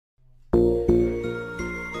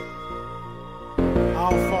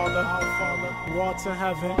Our Father, who art in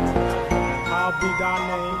heaven, hallowed be thy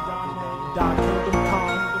name, thy kingdom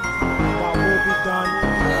come, thy will be done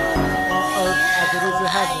on earth as it is in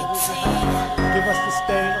heaven. Give us this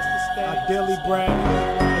day our daily bread,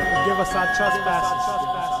 and forgive us our trespasses,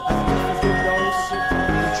 as we forgive those who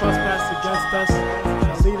trespass against us.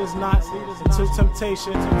 And lead us not into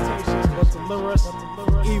temptation, but deliver us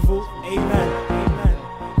from evil. Amen.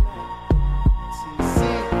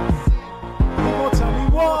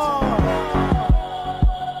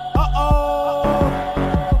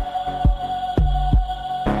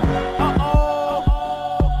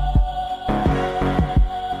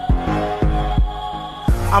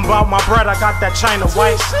 I'm about my bread, I got that China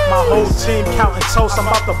white. My whole team counting toast, I'm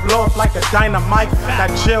about to blow up like a dynamite. That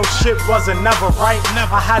jail shit wasn't never right.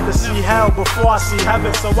 I had to see hell before I see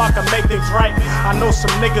heaven so I can make things right. I know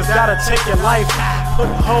some niggas gotta take your life, put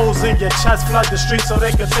holes in your chest, flood the streets so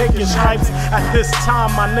they can take your stripes. At this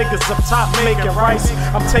time, my niggas up top making rice.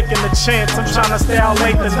 I'm taking a chance, I'm trying to stay out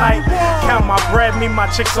late tonight. Count my bread, me my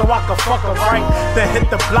chick so I can fuck her right. Then hit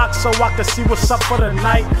the block so I can see what's up for the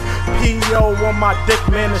night. P.O. on my dick,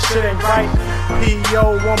 man, the shit ain't right.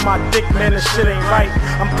 P.O. on my dick, man, the shit ain't right.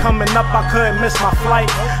 I'm coming up, I couldn't miss my flight.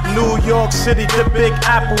 New York City, the Big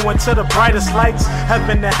Apple, into the brightest lights.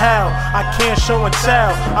 Heaven to hell, I can't show and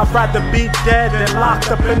tell. I'd rather be dead than locked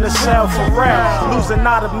up in the cell for real. Losing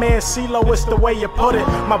out of man, CeeLo, it's the way you put it.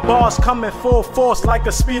 My bars coming full force like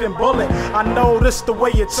a speeding bullet. I know this the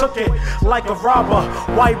way you took it, like a robber.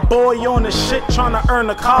 White boy on the shit trying to earn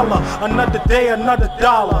a collar. Another day, another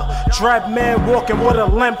dollar. Dread man walking with a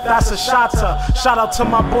limp, that's a shotter. Shout out to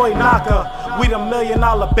my boy Naka. We the $1 million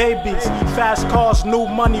babies. Fast cars, new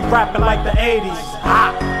money, rapping like the 80s.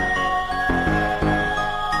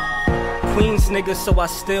 Queens nigga, so I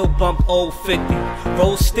still bump old 50.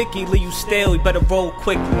 Roll sticky, leave you stale, you better roll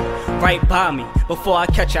quickly. Right by me, before I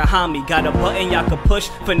catch a homie. Got a button y'all can push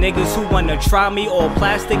for niggas who wanna try me. All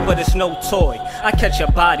plastic, but it's no toy. I catch a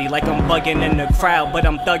body like I'm bugging in the crowd, but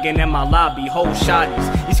I'm thugging in my lobby. Whole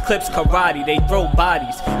shotties, these clips karate, they throw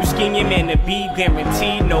bodies. You scheme your man to be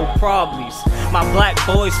guaranteed, no problems. My black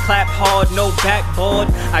boys clap hard, no backboard.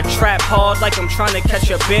 I trap hard like I'm trying to catch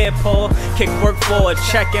a bear paw. Kick work for a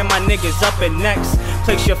check and my niggas up and next.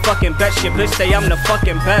 Place your fucking bets, your bitch say I'm the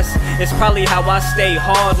fucking best. It's probably how I stay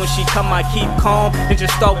hard. When she come I keep calm and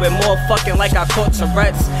just start with more fucking like I caught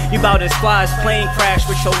Tourette's. You bout as fly as plane crash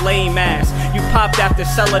with your lame ass. You popped after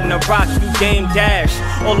selling the rock, you game dash.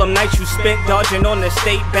 All them nights you spent dodging on the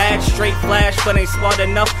state badge. Straight flash, but ain't smart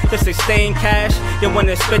enough to sustain cash. You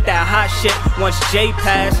wanna spit that hot shit once J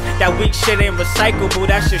passed. That weak shit ain't recyclable,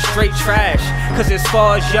 that's just straight trash. Cause as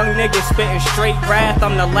far as young niggas spitting straight wrath,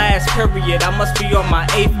 I'm the last period, I must be on my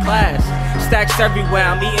 8th class. Stacks everywhere,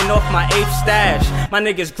 I'm eating off my 8th stash. My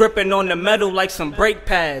niggas gripping on the metal like some brake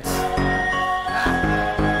pads.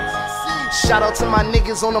 Shout out to my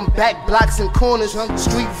niggas on them back blocks and corners.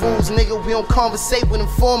 Street rules, nigga, we don't conversate with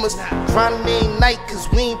informers. Grinding ain't night, cause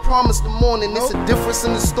we ain't promised the morning. It's a difference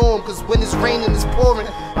in the storm, cause when it's raining, it's pouring.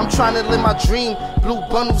 I'm trying to live my dream, blue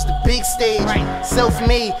bundles, the big stage.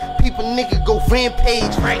 Self-made, people nigga go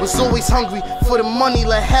rampage. Was always hungry for the money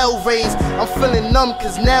like hell raised. I'm feeling numb,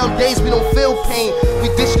 cause nowadays we don't feel pain. We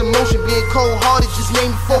ditched emotion, being cold-hearted just made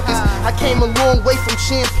me focus. I came a long way from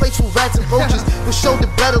sharing plates with rats and roaches. We showed the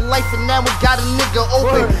better life and now we got a nigga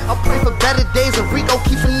open. I pray for better days and Rico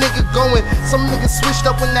keep a nigga going. Some niggas switched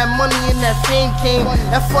up when that money and that fame came.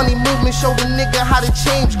 That funny movement showed a nigga how to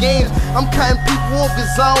change games. I'm cutting people off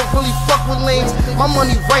cause I don't really fuck with lames. My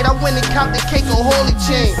money right, I went and copped the CakeAHolic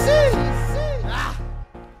chain.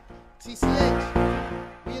 TCH,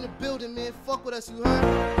 we in the building, man. Fuck with us, you heard?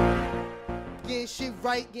 Getting shit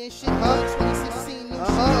right, getting shit right. 2016, new shit.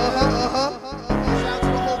 Shout out to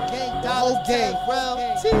the whole gang, whole gang.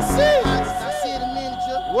 TC, I see the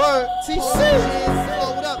manager. Word, TC.